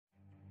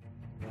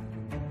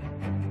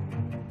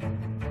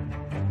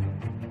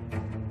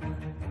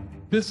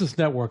Business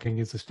networking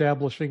is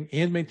establishing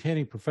and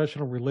maintaining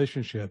professional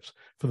relationships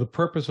for the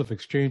purpose of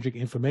exchanging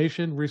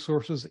information,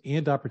 resources,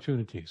 and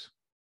opportunities.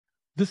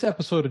 This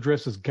episode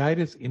addresses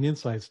guidance and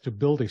insights to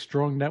build a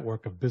strong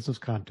network of business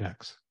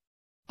contacts.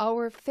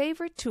 Our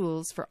Favorite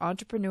Tools for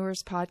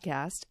Entrepreneurs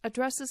podcast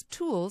addresses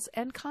tools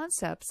and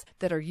concepts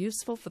that are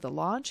useful for the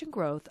launch and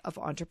growth of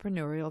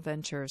entrepreneurial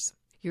ventures.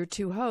 Your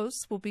two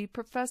hosts will be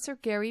Professor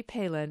Gary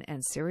Palin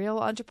and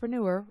serial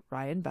entrepreneur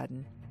Ryan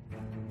Budden.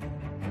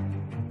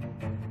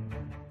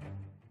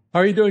 How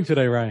are you doing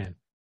today, Ryan?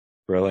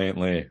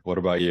 Brilliantly. What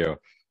about you?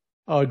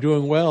 Oh,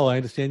 doing well. I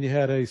understand you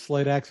had a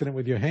slight accident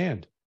with your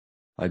hand.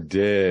 I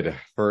did.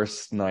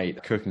 First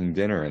night cooking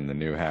dinner in the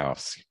new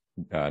house.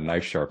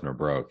 Knife sharpener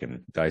broke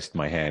and diced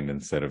my hand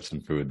instead of some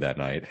food that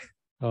night.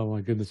 Oh,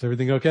 my goodness.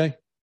 Everything okay?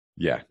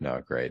 Yeah,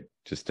 no, great.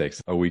 Just takes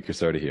a week or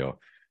so to heal.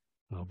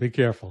 Oh, be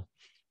careful.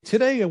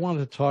 Today, I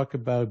wanted to talk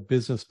about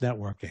business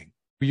networking.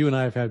 You and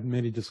I have had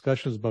many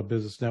discussions about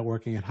business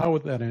networking and how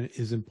that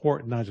is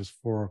important, not just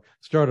for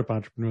startup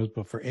entrepreneurs,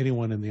 but for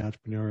anyone in the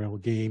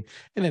entrepreneurial game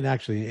and in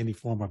actually any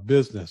form of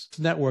business.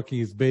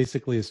 Networking is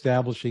basically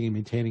establishing and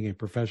maintaining a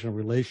professional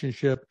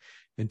relationship.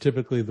 And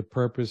typically the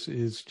purpose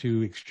is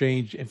to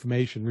exchange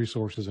information,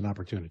 resources, and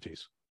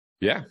opportunities.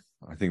 Yeah,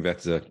 I think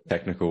that's a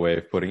technical way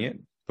of putting it,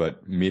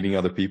 but meeting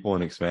other people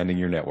and expanding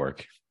your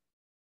network.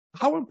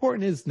 How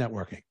important is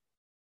networking?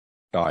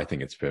 Oh, I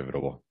think it's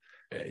pivotal.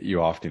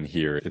 You often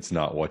hear it's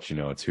not what you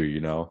know, it's who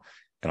you know.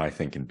 And I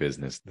think in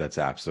business, that's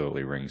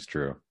absolutely rings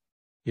true.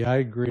 Yeah, I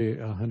agree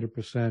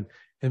 100%.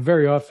 And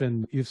very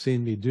often you've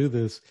seen me do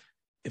this.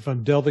 If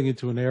I'm delving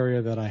into an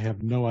area that I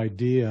have no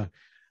idea,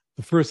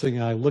 the first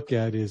thing I look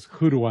at is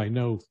who do I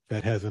know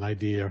that has an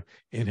idea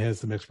and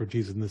has some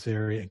expertise in this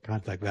area and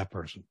contact that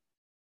person.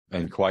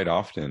 And quite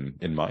often,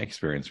 in my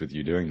experience with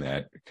you doing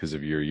that, because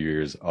of your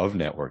years of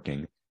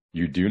networking,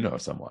 you do know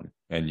someone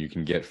and you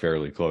can get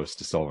fairly close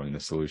to solving the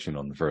solution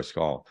on the first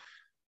call.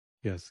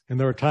 Yes. And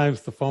there are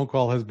times the phone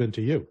call has been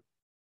to you.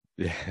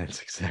 Yeah,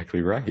 that's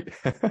exactly right.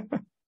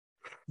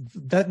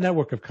 That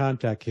network of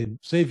contact can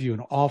save you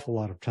an awful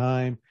lot of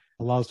time,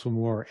 allows for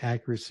more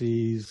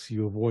accuracies,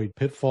 you avoid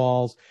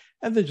pitfalls,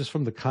 and then just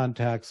from the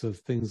contacts of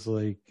things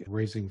like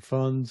raising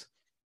funds,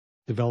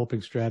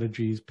 developing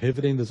strategies,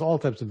 pivoting, there's all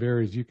types of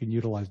areas you can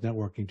utilize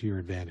networking to your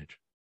advantage.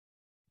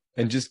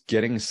 And just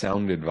getting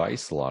sound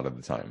advice a lot of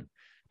the time,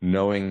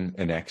 knowing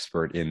an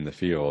expert in the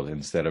field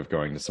instead of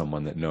going to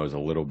someone that knows a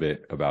little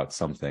bit about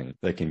something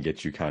that can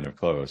get you kind of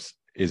close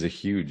is a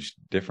huge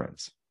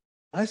difference.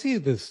 I see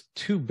there's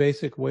two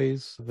basic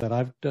ways that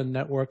I've done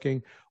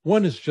networking.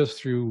 One is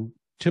just through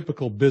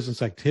typical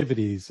business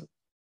activities.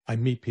 I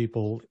meet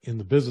people in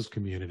the business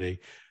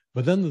community,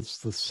 but then there's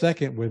the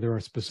second where there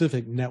are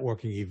specific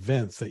networking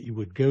events that you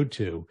would go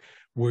to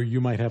where you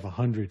might have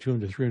 100,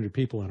 200, 300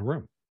 people in a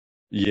room.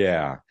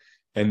 Yeah.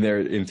 And they're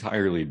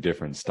entirely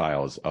different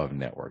styles of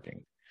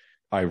networking.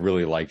 I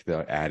really like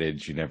the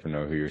adage, you never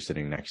know who you're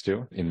sitting next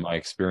to. In my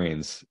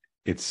experience,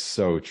 it's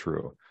so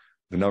true.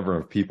 The number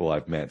of people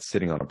I've met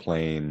sitting on a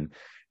plane,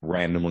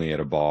 randomly at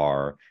a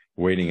bar,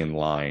 waiting in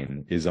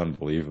line is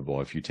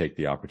unbelievable if you take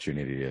the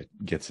opportunity to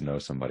get to know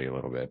somebody a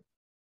little bit.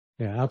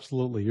 Yeah,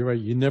 absolutely. You're right.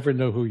 You never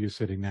know who you're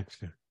sitting next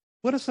to.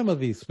 What are some of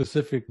the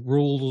specific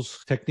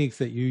rules, techniques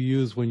that you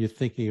use when you're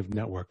thinking of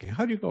networking?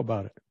 How do you go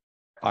about it?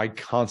 I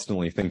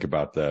constantly think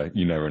about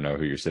you never know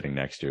who you're sitting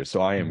next to. So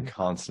I am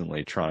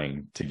constantly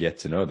trying to get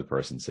to know the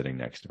person sitting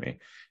next to me.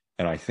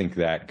 And I think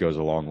that goes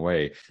a long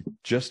way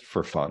just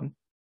for fun.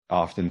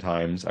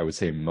 Oftentimes, I would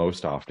say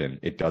most often,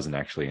 it doesn't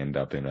actually end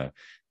up in a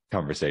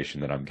conversation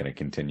that I'm going to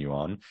continue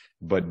on.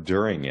 But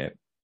during it,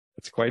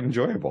 it's quite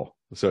enjoyable.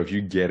 So if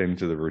you get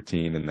into the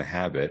routine and the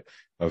habit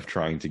of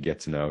trying to get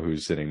to know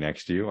who's sitting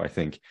next to you, I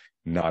think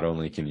not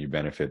only can you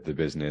benefit the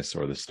business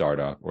or the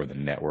startup or the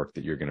network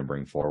that you're going to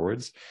bring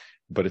forwards,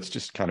 but it's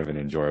just kind of an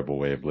enjoyable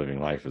way of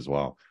living life as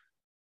well.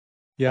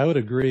 Yeah, I would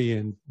agree.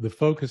 And the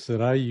focus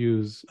that I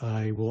use,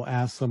 I will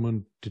ask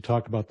someone to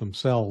talk about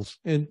themselves.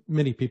 And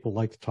many people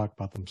like to talk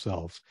about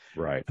themselves.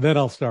 Right. And then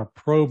I'll start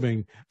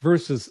probing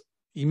versus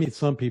you meet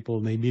some people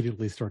and they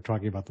immediately start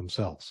talking about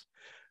themselves.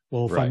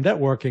 Well, if I'm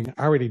networking,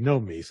 I already know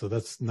me. So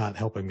that's not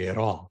helping me at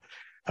all.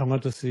 I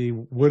want to see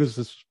what is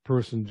this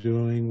person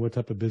doing? What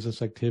type of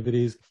business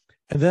activities?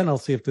 And then I'll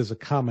see if there's a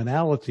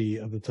commonality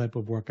of the type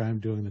of work I'm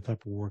doing, the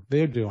type of work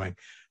they're doing.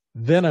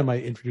 Then I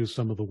might introduce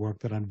some of the work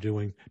that I'm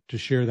doing to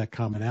share that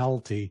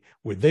commonality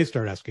where they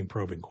start asking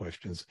probing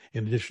questions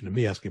in addition to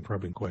me asking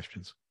probing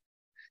questions.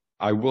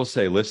 I will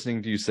say,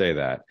 listening to you say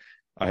that,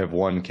 I have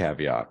one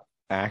caveat.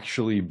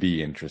 Actually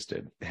be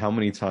interested. How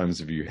many times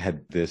have you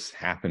had this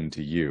happen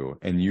to you?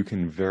 And you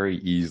can very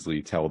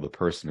easily tell the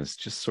person is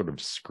just sort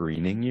of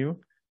screening you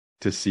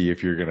to see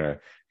if you're going to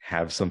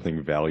have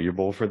something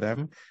valuable for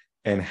them.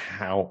 And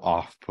how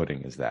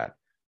off-putting is that?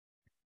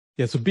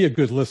 Yeah, so be a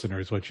good listener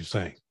is what you're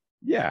saying.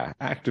 Yeah,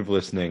 active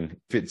listening.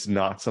 If it's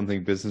not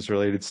something business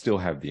related, still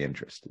have the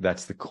interest.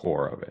 That's the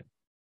core of it.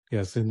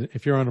 Yes, and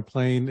if you're on a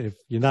plane, if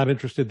you're not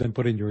interested, then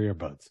put in your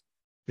earbuds.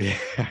 Yeah.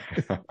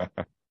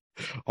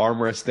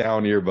 Armrest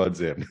down,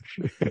 earbuds in.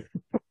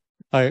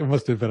 I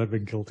must admit I've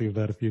been guilty of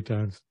that a few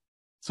times.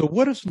 So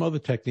what are some other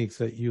techniques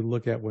that you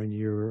look at when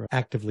you're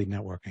actively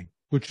networking?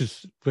 Which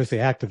is, when I say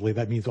actively,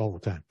 that means all the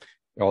time.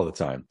 All the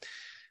time.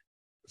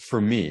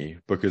 For me,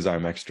 because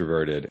I'm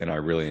extroverted and I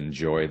really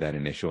enjoy that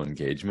initial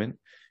engagement,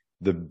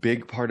 the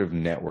big part of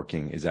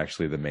networking is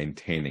actually the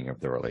maintaining of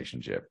the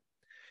relationship.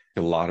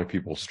 A lot of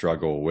people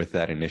struggle with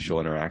that initial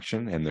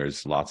interaction, and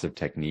there's lots of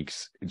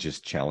techniques.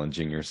 Just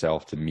challenging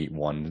yourself to meet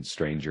one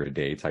stranger a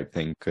day type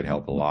thing could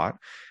help a lot.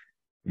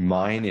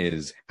 Mine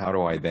is, how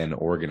do I then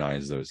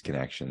organize those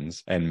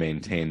connections and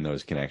maintain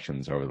those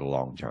connections over the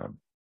long term?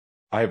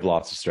 I have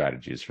lots of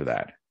strategies for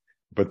that.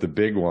 But the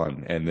big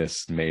one, and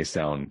this may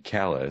sound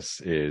callous,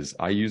 is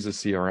I use a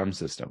CRM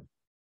system.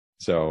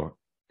 So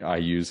I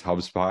use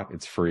HubSpot.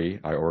 It's free.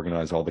 I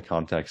organize all the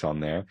contacts on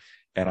there,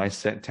 and I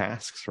set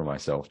tasks for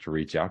myself to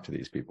reach out to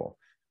these people.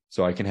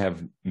 So I can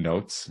have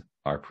notes,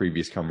 our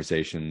previous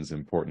conversations,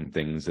 important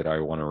things that I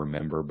want to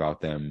remember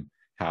about them,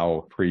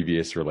 how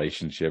previous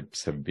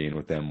relationships have been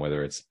with them,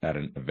 whether it's at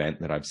an event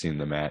that I've seen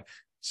them at,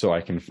 so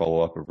I can follow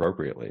up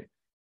appropriately.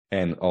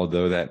 And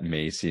although that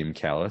may seem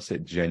callous,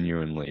 it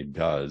genuinely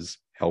does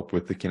help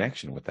with the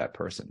connection with that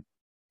person.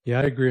 Yeah,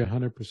 I agree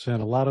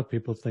 100%. A lot of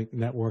people think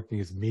networking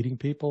is meeting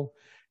people,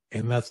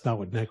 and that's not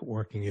what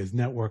networking is.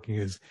 Networking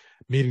is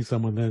meeting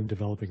someone, then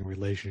developing a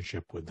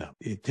relationship with them.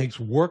 It takes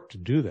work to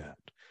do that.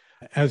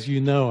 As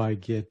you know, I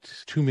get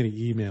too many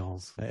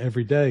emails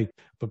every day,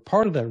 but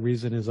part of that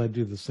reason is I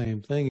do the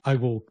same thing. I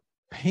will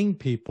ping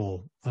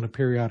people on a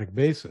periodic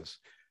basis.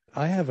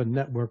 I have a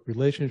network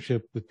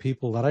relationship with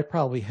people that I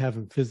probably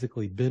haven't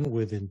physically been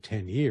with in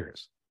 10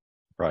 years.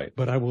 Right.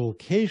 But I will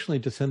occasionally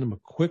just send them a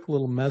quick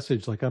little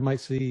message. Like I might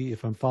see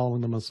if I'm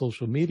following them on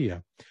social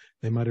media,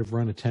 they might have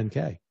run a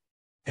 10K.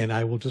 And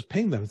I will just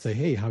ping them and say,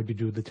 hey, how'd you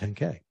do the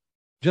 10K?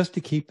 Just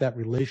to keep that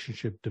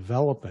relationship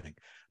developing.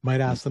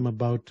 Might ask them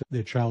about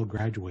their child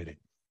graduating.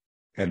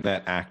 And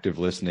that active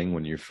listening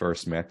when you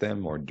first met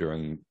them or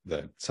during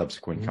the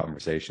subsequent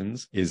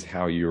conversations is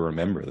how you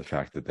remember the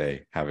fact that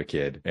they have a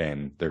kid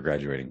and they're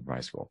graduating from high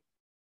school.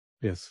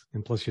 Yes.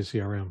 And plus your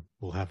CRM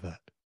will have that.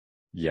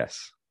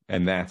 Yes.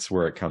 And that's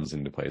where it comes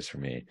into place for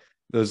me.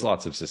 There's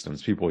lots of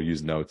systems. People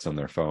use notes on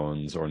their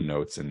phones or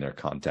notes in their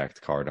contact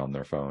card on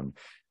their phone.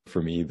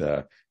 For me,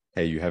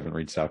 hey, you haven't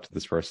reached out to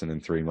this person in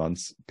 3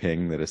 months,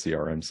 ping that a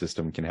CRM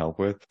system can help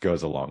with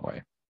goes a long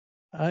way.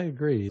 I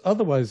agree.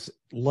 Otherwise,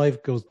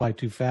 life goes by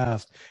too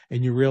fast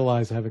and you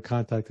realize I haven't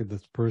contacted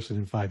this person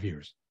in 5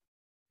 years.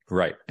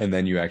 Right. And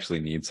then you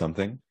actually need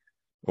something,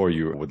 or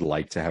you would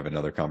like to have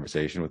another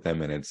conversation with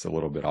them. And it's a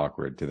little bit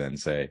awkward to then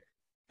say,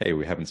 hey,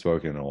 we haven't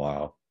spoken in a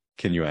while.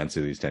 Can you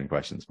answer these 10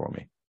 questions for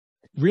me?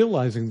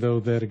 Realizing, though,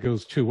 that it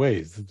goes two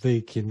ways.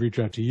 They can reach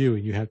out to you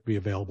and you have to be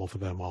available for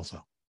them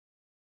also.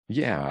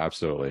 Yeah,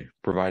 absolutely.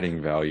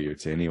 Providing value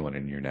to anyone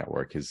in your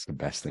network is the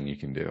best thing you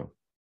can do.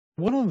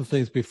 One of the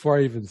things before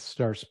I even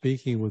start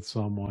speaking with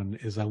someone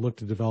is I look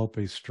to develop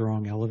a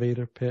strong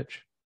elevator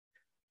pitch,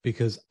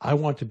 because I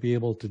want to be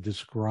able to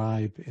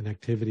describe an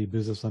activity,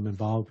 business I'm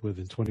involved with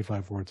in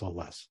 25 words or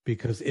less.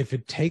 Because if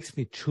it takes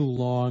me too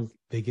long,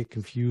 they get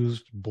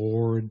confused,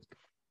 bored,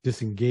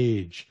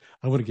 disengaged.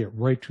 I want to get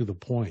right to the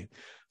point.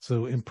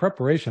 So in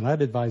preparation,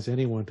 I'd advise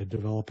anyone to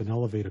develop an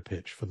elevator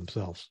pitch for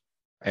themselves.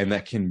 And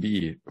that can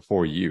be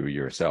for you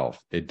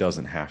yourself. It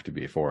doesn't have to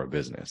be for a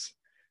business.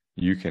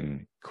 You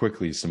can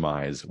quickly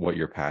surmise what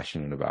you're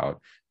passionate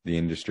about, the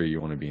industry you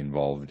want to be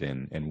involved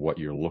in, and what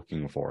you're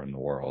looking for in the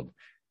world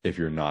if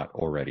you're not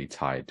already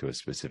tied to a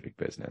specific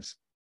business.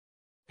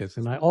 Yes,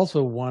 and I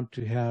also want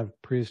to have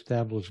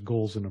pre-established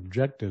goals and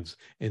objectives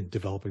in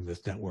developing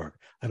this network.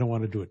 I don't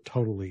want to do it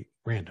totally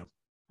random.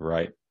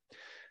 Right.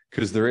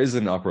 Because there is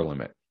an upper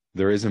limit.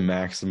 There is a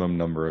maximum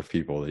number of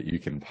people that you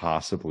can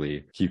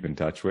possibly keep in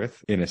touch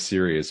with in a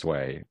serious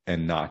way,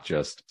 and not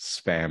just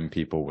spam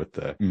people with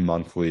the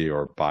monthly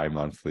or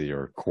bi-monthly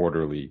or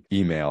quarterly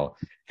email.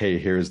 Hey,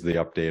 here's the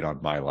update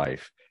on my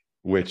life,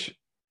 which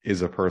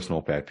is a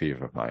personal pet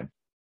peeve of mine.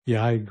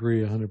 Yeah, I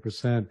agree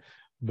 100%.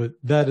 But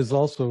that is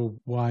also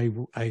why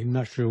I'm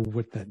not sure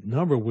what that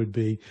number would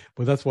be,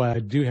 but that's why I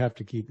do have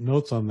to keep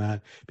notes on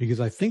that, because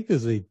I think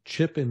there's a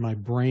chip in my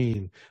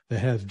brain that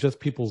has just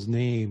people's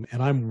name,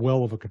 and I'm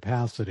well over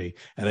capacity,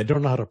 and I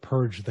don't know how to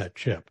purge that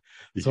chip.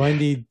 So I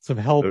need some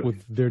help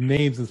with their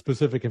names and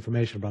specific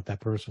information about that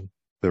person.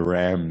 The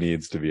RAM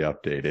needs to be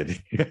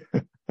updated.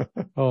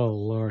 Oh,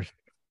 Lord.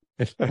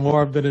 The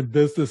more I've been in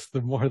business,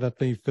 the more that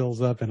thing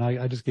fills up, and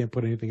I just can't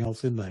put anything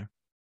else in there.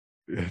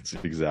 That's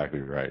exactly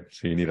right.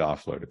 So you need to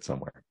offload it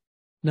somewhere.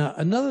 Now,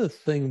 another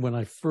thing when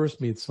I first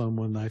meet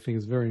someone that I think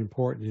is very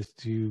important is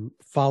to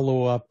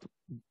follow up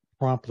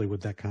promptly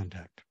with that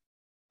contact.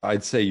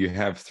 I'd say you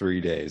have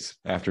 3 days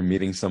after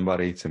meeting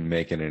somebody to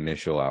make an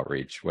initial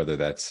outreach, whether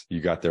that's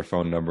you got their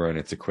phone number and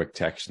it's a quick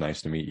text,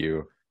 nice to meet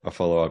you, a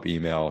follow-up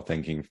email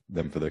thanking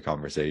them for the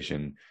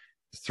conversation.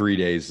 3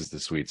 days is the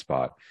sweet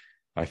spot.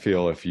 I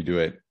feel if you do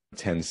it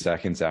 10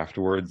 seconds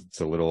afterwards, it's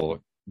a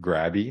little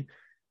grabby.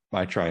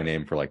 I try and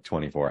aim for like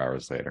 24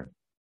 hours later.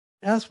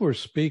 As we're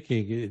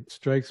speaking, it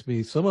strikes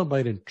me someone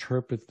might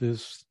interpret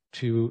this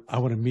I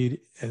want to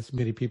meet as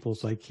many people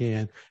as I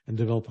can and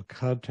develop a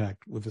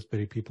contact with as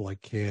many people I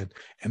can.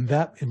 And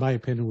that, in my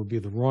opinion, would be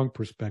the wrong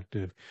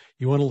perspective.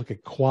 You want to look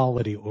at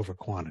quality over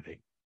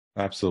quantity.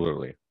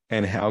 Absolutely.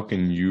 And how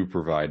can you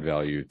provide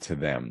value to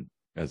them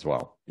as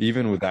well?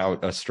 Even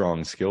without a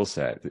strong skill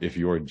set, if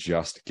you're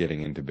just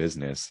getting into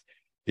business,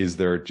 is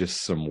there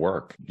just some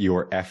work?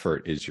 Your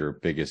effort is your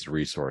biggest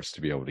resource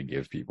to be able to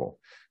give people.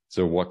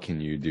 So what can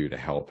you do to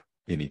help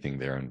anything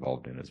they're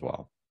involved in as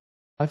well?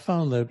 I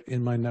found that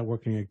in my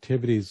networking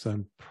activities,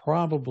 I'm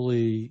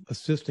probably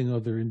assisting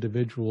other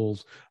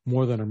individuals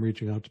more than I'm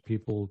reaching out to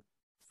people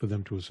for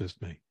them to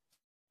assist me.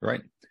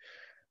 Right.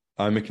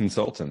 I'm a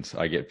consultant.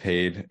 I get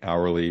paid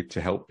hourly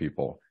to help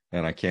people.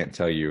 And I can't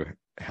tell you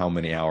how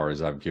many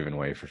hours I've given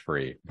away for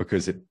free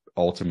because it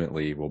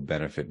ultimately will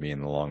benefit me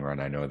in the long run.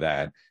 I know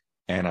that.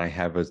 And I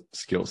have a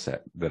skill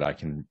set that I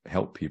can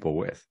help people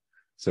with.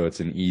 So it's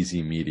an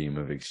easy medium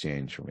of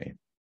exchange for me.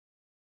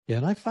 Yeah,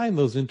 and I find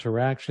those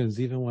interactions,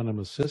 even when I'm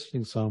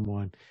assisting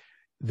someone,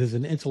 there's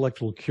an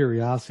intellectual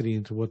curiosity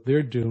into what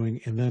they're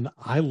doing. And then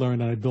I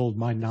learn and I build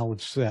my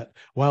knowledge set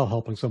while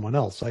helping someone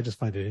else. So I just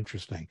find it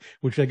interesting,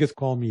 which I guess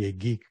call me a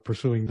geek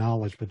pursuing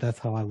knowledge, but that's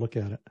how I look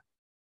at it.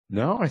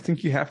 No, I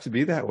think you have to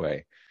be that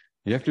way.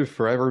 You have to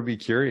forever be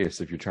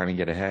curious if you're trying to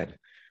get ahead.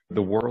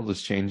 The world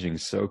is changing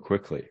so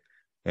quickly.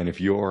 And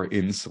if you're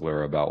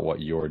insular about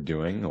what you're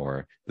doing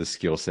or the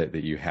skill set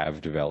that you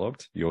have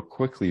developed, you'll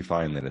quickly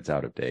find that it's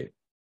out of date.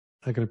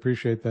 I can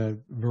appreciate that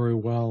very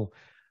well,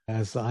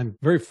 as I'm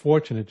very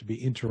fortunate to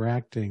be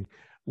interacting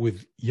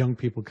with young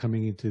people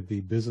coming into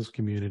the business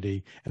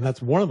community. And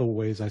that's one of the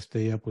ways I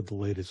stay up with the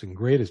latest and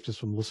greatest, just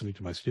from listening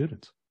to my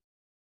students.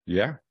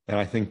 Yeah. And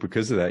I think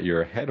because of that,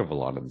 you're ahead of a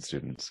lot of the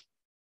students.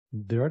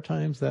 There are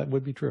times that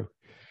would be true.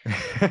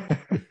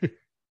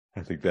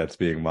 I think that's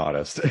being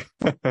modest.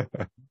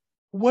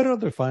 What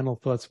other final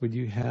thoughts would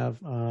you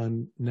have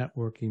on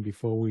networking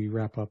before we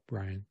wrap up,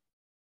 Brian?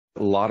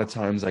 A lot of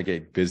times I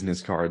get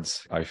business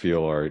cards I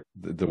feel are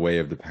the way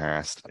of the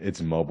past.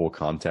 It's mobile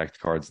contact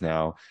cards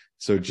now.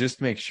 So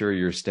just make sure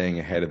you're staying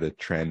ahead of the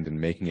trend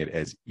and making it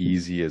as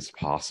easy as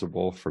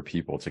possible for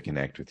people to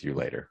connect with you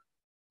later.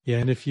 Yeah,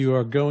 and if you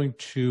are going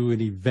to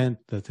an event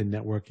that's a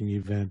networking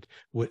event,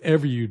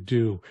 whatever you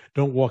do,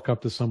 don't walk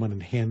up to someone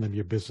and hand them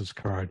your business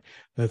card.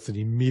 That's an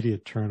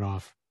immediate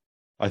turnoff.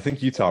 I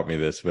think you taught me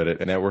this, but at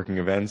networking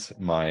events,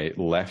 my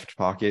left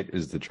pocket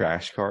is the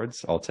trash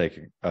cards. I'll take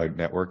a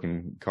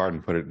networking card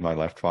and put it in my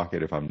left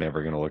pocket if I'm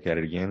never going to look at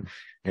it again.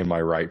 And my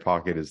right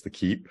pocket is the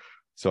keep.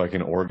 So I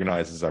can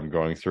organize as I'm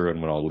going through.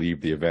 And when I'll leave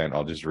the event,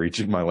 I'll just reach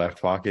in my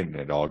left pocket and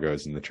it all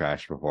goes in the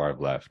trash before I've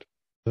left.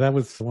 That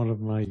was one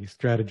of my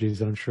strategies.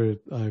 And I'm sure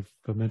I've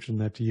mentioned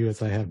that to you,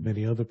 as I have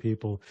many other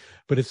people.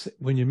 But it's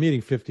when you're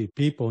meeting 50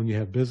 people and you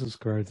have business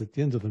cards, at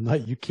the end of the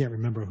night, you can't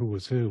remember who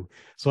was who.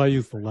 So I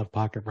use the left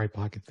pocket, right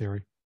pocket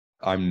theory.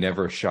 I'm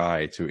never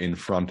shy to, in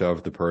front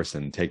of the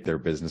person, take their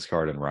business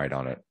card and write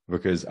on it,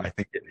 because I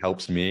think it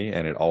helps me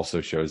and it also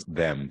shows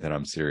them that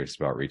I'm serious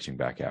about reaching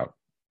back out.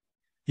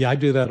 Yeah, I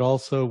do that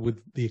also, with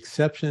the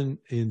exception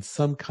in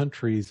some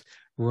countries,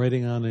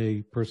 writing on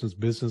a person's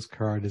business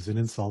card is an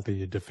insult and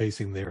you're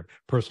defacing their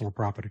personal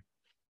property.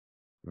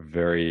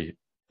 Very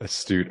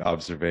astute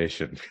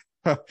observation.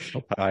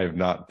 I have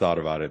not thought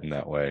about it in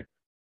that way.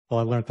 Well,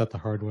 I learned that the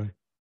hard way.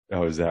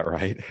 Oh, is that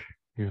right?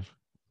 Yes.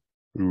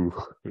 Ooh.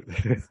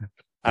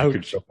 I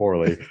could go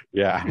poorly.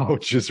 Yeah,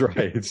 ouch is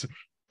right.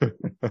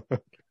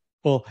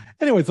 Well,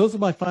 anyways, those are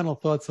my final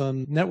thoughts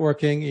on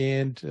networking,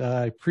 and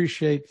I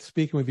appreciate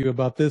speaking with you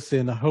about this,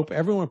 and I hope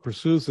everyone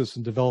pursues this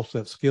and develops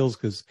that skills,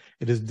 because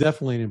it is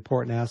definitely an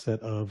important asset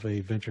of a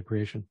venture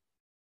creation.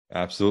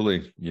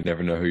 Absolutely. You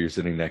never know who you're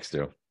sitting next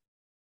to.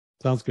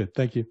 Sounds good.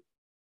 Thank you.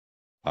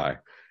 Bye.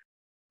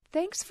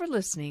 Thanks for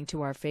listening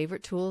to our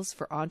Favorite Tools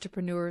for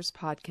Entrepreneurs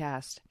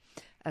podcast.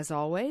 As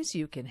always,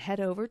 you can head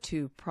over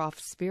to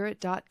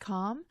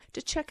profspirit.com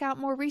to check out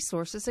more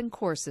resources and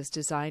courses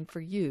designed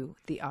for you,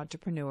 the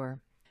entrepreneur.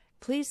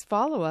 Please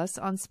follow us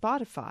on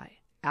Spotify,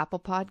 Apple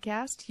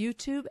Podcast,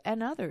 YouTube,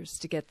 and others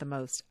to get the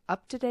most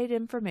up-to-date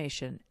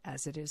information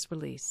as it is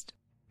released.